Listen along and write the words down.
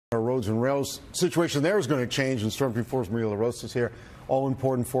roads and rails situation there is going to change. And Storm Team 4's Maria LaRosa is here. All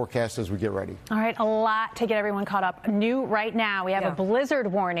important forecast as we get ready. All right, a lot to get everyone caught up. New right now, we have a blizzard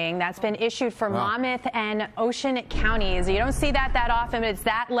warning that's been issued for Monmouth and Ocean counties. You don't see that often, but it's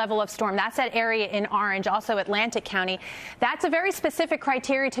that level of storm. That's that area in orange, also Atlantic County. That's a very specific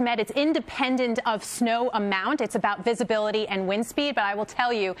criteria to met. It's independent of snow amount. It's about visibility and wind speed, but I will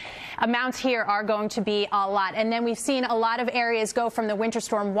tell you, amounts here are going to be a lot. And then we've seen a lot of areas go from the winter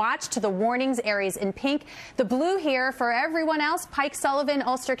storm watch to the warnings areas in pink. The blue here for everyone else, Pike, Sullivan,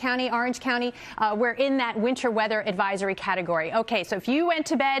 Ulster County, Orange County, we're in that winter weather advisory category. Okay, so if you went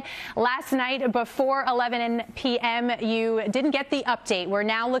to bed last night before 11 p.m., you didn't get the update. We're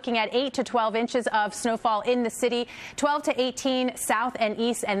now looking at 8 to 12 inches of snowfall in the city, 12 to 18 south and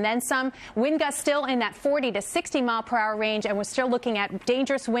east, and then some. Wind gusts still in that 40 to 60 mile per hour range, and we're still looking at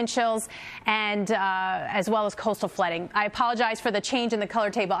dangerous wind chills and as well as coastal flooding. I apologize for the change in the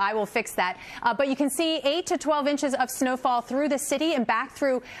color table. I will fix that. But you can see 8 to 12 inches of snowfall through the city and back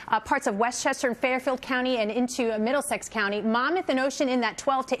through parts of Westchester and Fairfield County and into Middlesex County. Monmouth and Ocean in that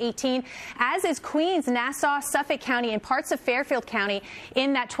 12 to 18, as is Queens, Nassau, Suffolk County, and parts of Fairfield County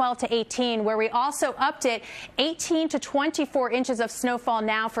in that 12 to 18, where we also upped it 18 to 24 inches of snowfall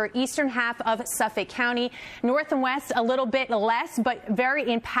now for eastern half of Suffolk County. North and west, a little bit less, but very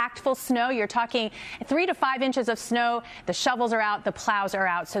impactful snow. You're talking 3 to 5 inches of snow. The shovels are out, the plows are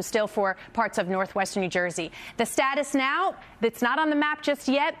out, so still for parts of northwestern New Jersey. The status now, it's not on the map just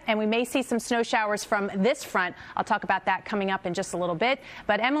yet, and we may see some snow showers from this front. I'll talk about that coming up in just a little bit.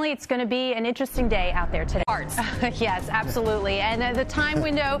 But Emily, it's going to be an interesting day out there today. Yes, absolutely. And the time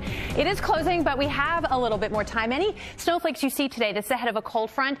window, it is closing, but we have a little bit more time. Any snowflakes you see today, this is ahead of a cold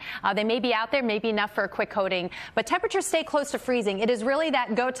front. They may be out there, maybe enough for a quick coating, but temperatures stay close to freezing. It is really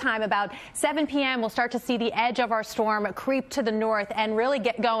that go time about 7 p.m. We'll start to see the edge of our storm creep to the north and really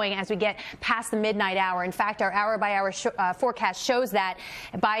get going as we get past the midnight hour. In fact, our hour-by-hour forecast shows that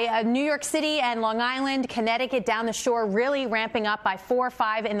by New York City and Long Island, Connecticut down the shore really ramping up by 4 or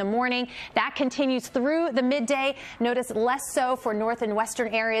 5 in the morning. That continues through the midday. Notice less so for north and western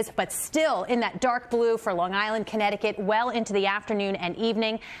areas, but still in that dark blue for Long Island, Connecticut, well into the afternoon and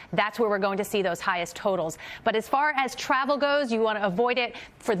evening. That's where we're going to see those highest totals. But as far as travel goes, you want to avoid it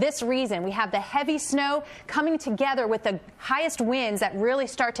for this reason. We have the heavy snow coming together with the highest winds that really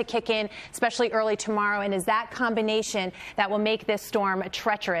start to kick in, especially early tomorrow, and is that combination that will make this storm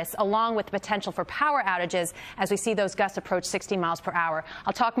treacherous, along with the potential for power outages as we see those gusts approach 60 miles per hour.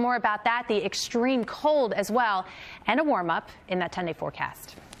 I'll talk more about that, the extreme cold as well, and a warm-up in that 10-day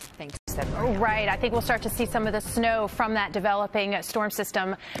forecast. Thanks. Right. I think we'll start to see some of the snow from that developing storm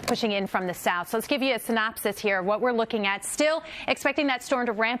system pushing in from the south. So let's give you a synopsis here of what we're looking at. Still expecting that storm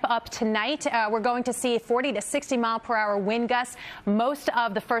to ramp up tonight. We're going to see 40 to 60 mile per hour wind gusts most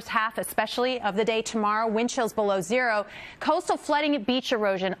of the first half, especially of the day tomorrow. Wind chills below zero. Coastal flooding, beach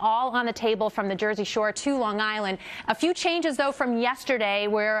erosion, all on the table from the Jersey Shore to Long Island. A few changes, though, from yesterday.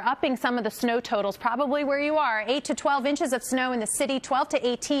 We're upping some of the snow totals, probably where you are. 8 to 12 inches of snow in the city, 12 to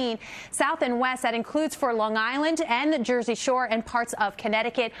 18 south and west. That includes for Long Island and the Jersey Shore and parts of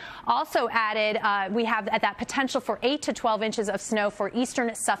Connecticut. Also added, we have that potential for 8 to 12 inches of snow for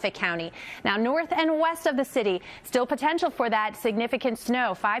eastern Suffolk County. Now, north and west of the city, still potential for that significant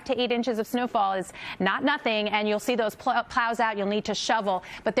snow. 5 to 8 inches of snowfall is not nothing, and you'll see those plows out. You'll need to shovel.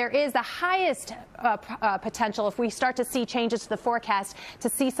 But there is the highest potential, if we start to see changes to the forecast, to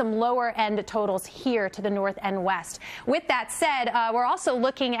see some lower end totals here to the north and west. With that said, we're also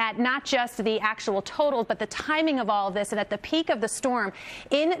looking at not just the actual totals, but the timing of all of this. And at the peak of the storm,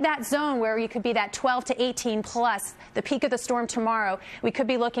 in that zone where you could be that 12 to 18 plus, the peak of the storm tomorrow, we could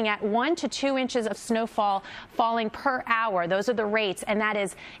be looking at 1 to 2 inches of snowfall falling per hour. Those are the rates, and that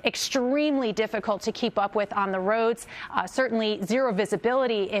is extremely difficult to keep up with on the roads. Certainly zero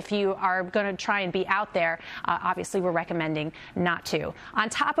visibility if you are going to try and be out there. Obviously, we're recommending not to. On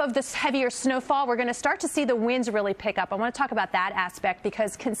top of this heavier snowfall, we're going to start to see the winds really pick up. I want to talk about that aspect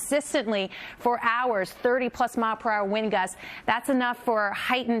because consistently for hours, 30+ mile per hour wind gusts, that's enough for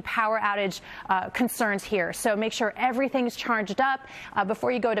heightened power outage concerns here. So make sure everything's charged up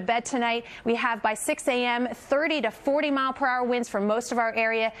before you go to bed tonight. We have by 6 a.m. 30 to 40 mile per hour winds for most of our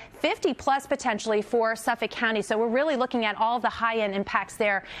area, 50+ potentially for Suffolk County. So we're really looking at all the high-end impacts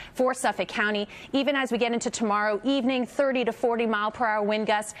there for Suffolk County. Even as we get into tomorrow evening, 30 to 40 mile per hour wind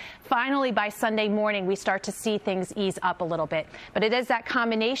gusts. Finally, by Sunday morning, we start to see things ease up a little bit. But it is that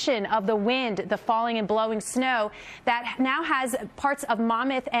combination combination of the wind, the falling and blowing snow that now has parts of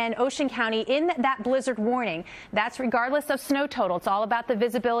Monmouth and Ocean County in that blizzard warning. That's regardless of snow total. It's all about the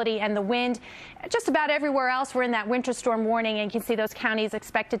visibility and the wind. Just about everywhere else, we're in that winter storm warning, and you can see those counties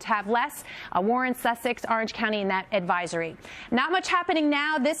expected to have less. Warren, Sussex, Orange County in that advisory. Not much happening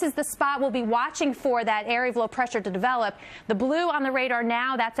now. This is the spot we'll be watching for that area of low pressure to develop. The blue on the radar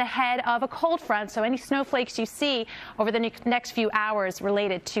now, that's ahead of a cold front, so any snowflakes you see over the next few hours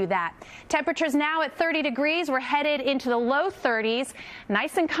related to that. Temperatures now at 30 degrees. We're headed into the low 30s.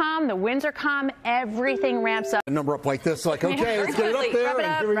 Nice and calm. The winds are calm. Everything ramps up. A number up like this, like, okay, let's get it up there.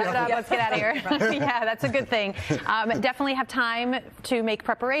 Wrap it up. Let's get out of here. Yeah, that's a good thing. Definitely have time to make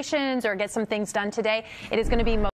preparations or get some things done today. It is going to be